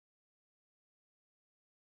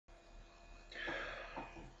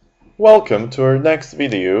Welcome to our next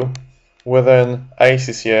video within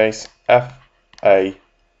ACCA's FA1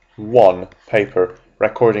 paper,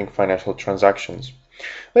 Recording Financial Transactions.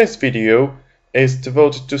 This video is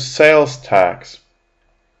devoted to sales tax,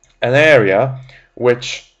 an area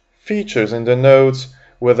which features in the notes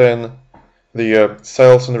within the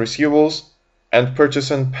sales and receivables and purchase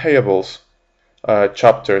and payables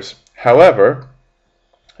chapters. However,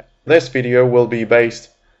 this video will be based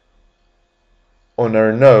on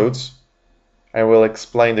our notes. I will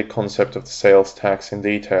explain the concept of the sales tax in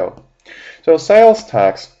detail. So sales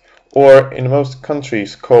tax, or in most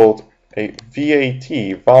countries called a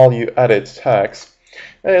VAT, value added tax,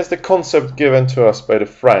 is the concept given to us by the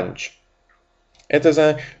French. It is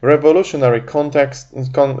a revolutionary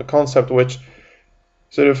concept which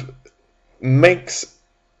sort of makes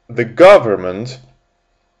the government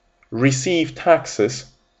receive taxes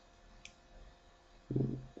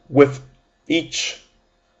with each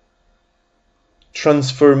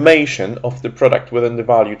transformation of the product within the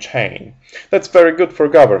value chain. That's very good for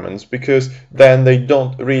governments, because then they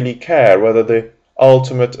don't really care whether the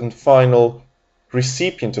ultimate and final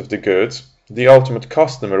recipient of the goods, the ultimate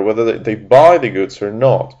customer, whether they buy the goods or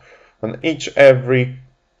not. On every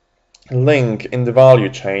link in the value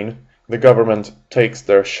chain, the government takes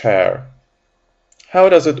their share. How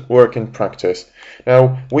does it work in practice?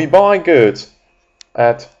 Now, we buy goods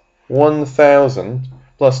at 1,000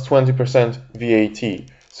 plus 20% VAT.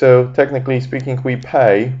 So technically speaking, we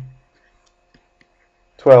pay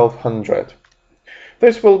 1,200.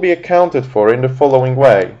 This will be accounted for in the following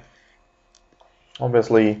way.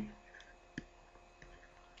 Obviously,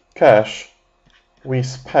 cash, we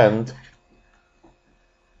spend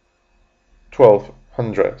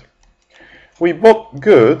 1,200. We bought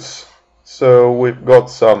goods, so we've got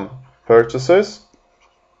some purchases,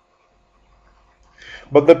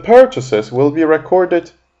 but the purchases will be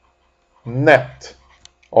recorded net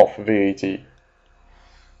of VAT.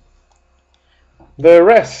 The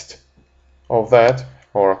rest of that,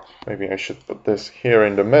 or maybe I should put this here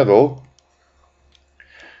in the middle,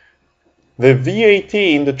 the VAT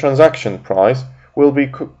in the transaction price will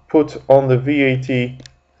be put on the VAT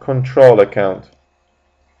control account.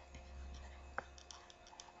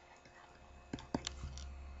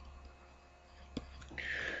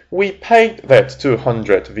 We paid that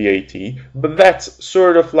 200 VAT, but that's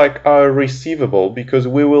sort of like our receivable, because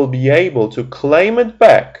we will be able to claim it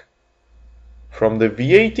back from the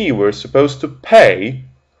VAT we're supposed to pay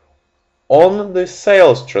on the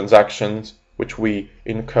sales transactions which we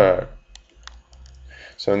incur.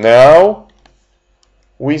 So now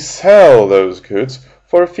we sell those goods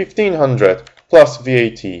for 1,500 plus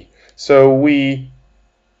VAT. So we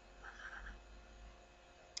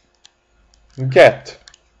get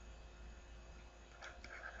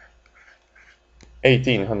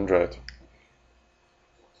 1,800.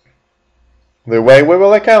 The way we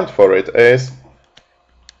will account for it is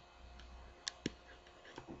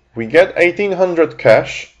we get 1,800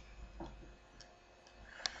 cash,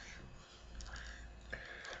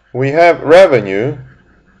 we have revenue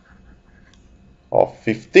of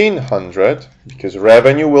 1,500, because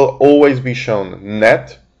revenue will always be shown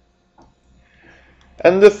net,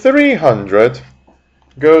 and the 300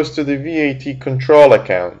 goes to the VAT control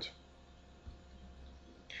account.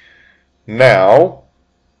 Now,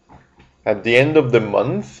 at the end of the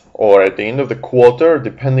month or at the end of the quarter,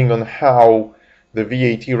 depending on how the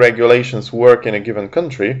VAT regulations work in a given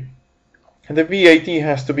country, the VAT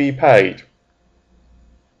has to be paid.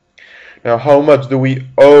 Now, how much do we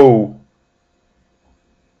owe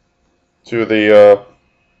to the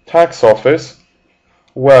tax office?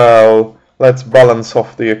 Well, let's balance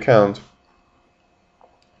off the account.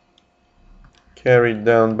 Carried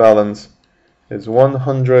down balance is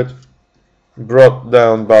 100. Brought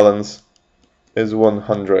down balance is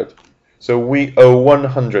 100. So we owe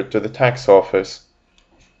 100 to the tax office.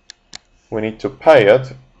 We need to pay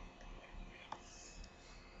it.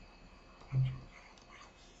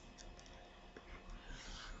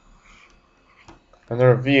 And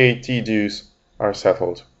our VAT dues are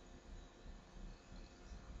settled.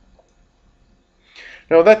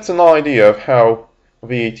 Now that's an idea of how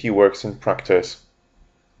VAT works in practice.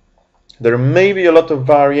 There may be a lot of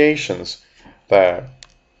variations there.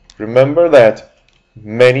 Remember that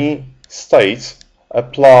many states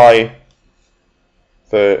apply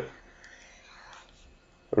the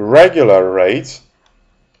regular rates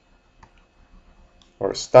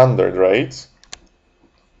or standard rates,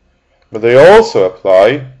 but they also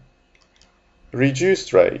apply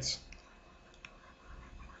reduced rates.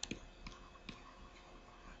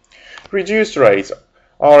 Reduced rates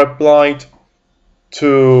are applied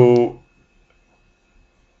to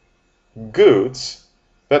goods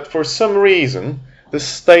that for some reason the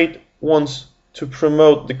state wants to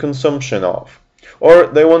promote the consumption of, or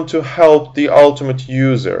they want to help the ultimate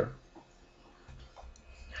user.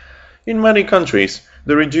 In many countries,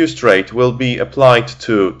 the reduced rate will be applied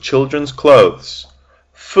to children's clothes,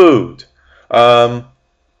 food,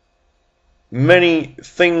 many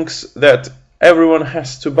things that everyone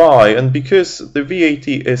has to buy, and because the VAT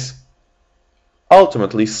is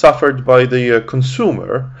ultimately suffered by the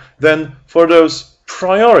consumer, then for those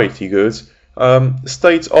priority goods,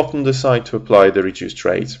 states often decide to apply the reduced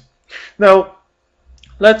rate. Now,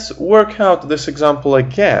 let's work out this example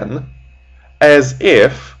again as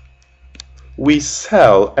if we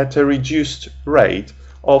sell at a reduced rate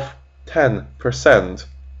of 10%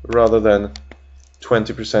 rather than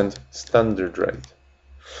 20% standard rate.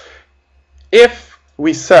 If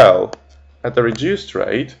we sell at a reduced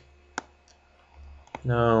rate,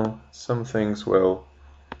 now some things will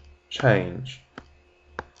change.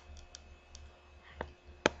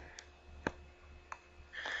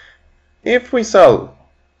 If we sell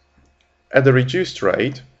at a reduced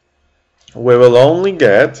rate, we will only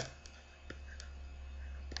get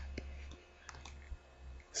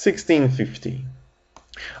 1650.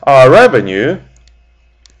 Our revenue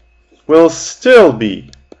will still be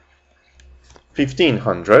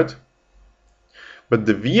 1500, but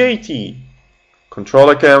the VAT control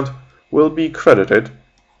account will be credited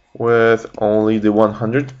with only the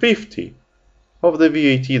 150 of the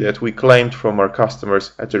VAT that we claimed from our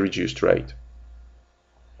customers at a reduced rate.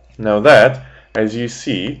 Now that, as you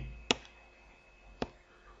see,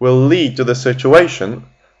 will lead to the situation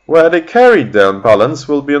where the carried down balance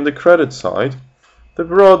will be on the credit side, the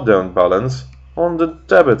brought down balance on the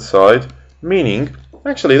debit side, meaning,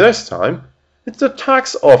 actually this time, it's the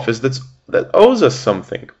tax office that owes us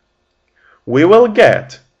something. We will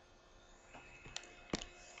get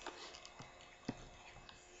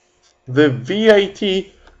the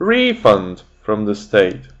VAT refund from the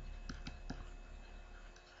state.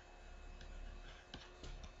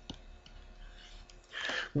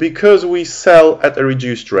 Because we sell at a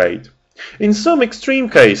reduced rate. In some extreme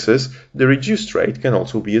cases, the reduced rate can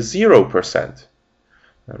also be a 0%.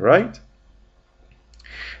 Alright?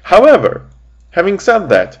 However, having said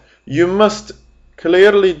that, you must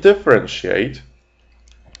clearly differentiate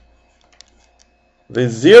the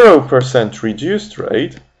 0% reduced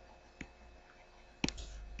rate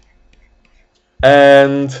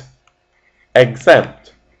and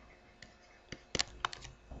exempt.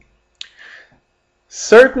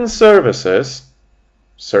 Certain services,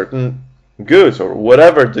 certain goods, or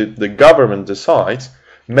whatever the government decides,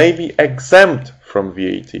 may be exempt from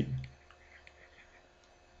VAT.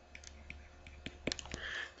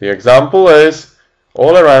 The example is,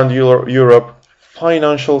 all around Europe,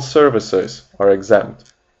 financial services are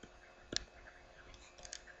exempt.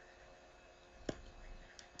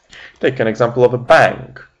 Take an example of a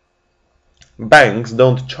bank. Banks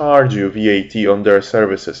don't charge you VAT on their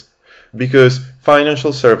services because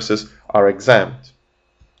financial services are exempt.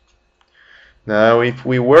 Now, if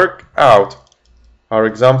we work out our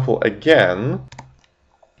example again,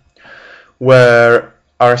 where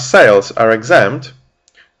our sales are exempt,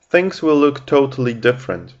 things will look totally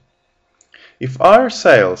different. If our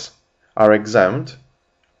sales are exempt,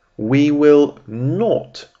 we will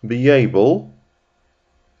not be able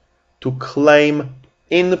to claim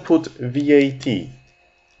input VAT,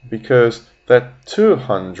 because that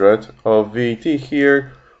 200 of VAT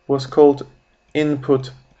here was called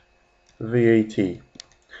input VAT.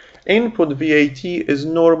 Input VAT is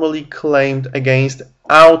normally claimed against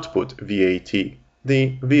output VAT,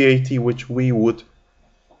 the VAT which we would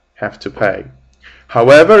have to pay.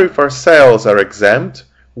 However, if our sales are exempt,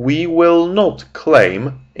 we will not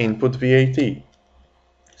claim input VAT.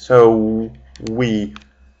 So we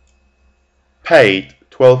paid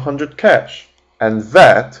 1200 cash, and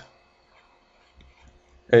that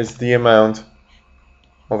is the amount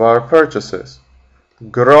of our purchases.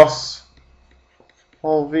 Gross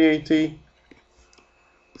of VAT,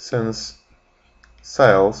 since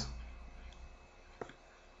sales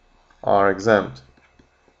are exempt.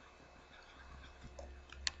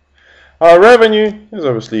 Our revenue is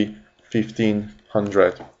obviously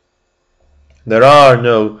 1500. There are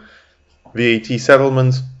no VAT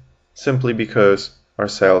settlements simply because our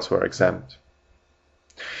sales were exempt.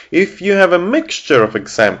 If you have a mixture of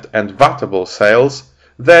exempt and VATable sales,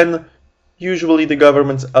 then usually the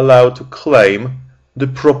government's allowed to claim the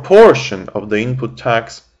proportion of the input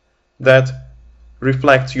tax that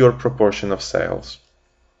reflects your proportion of sales.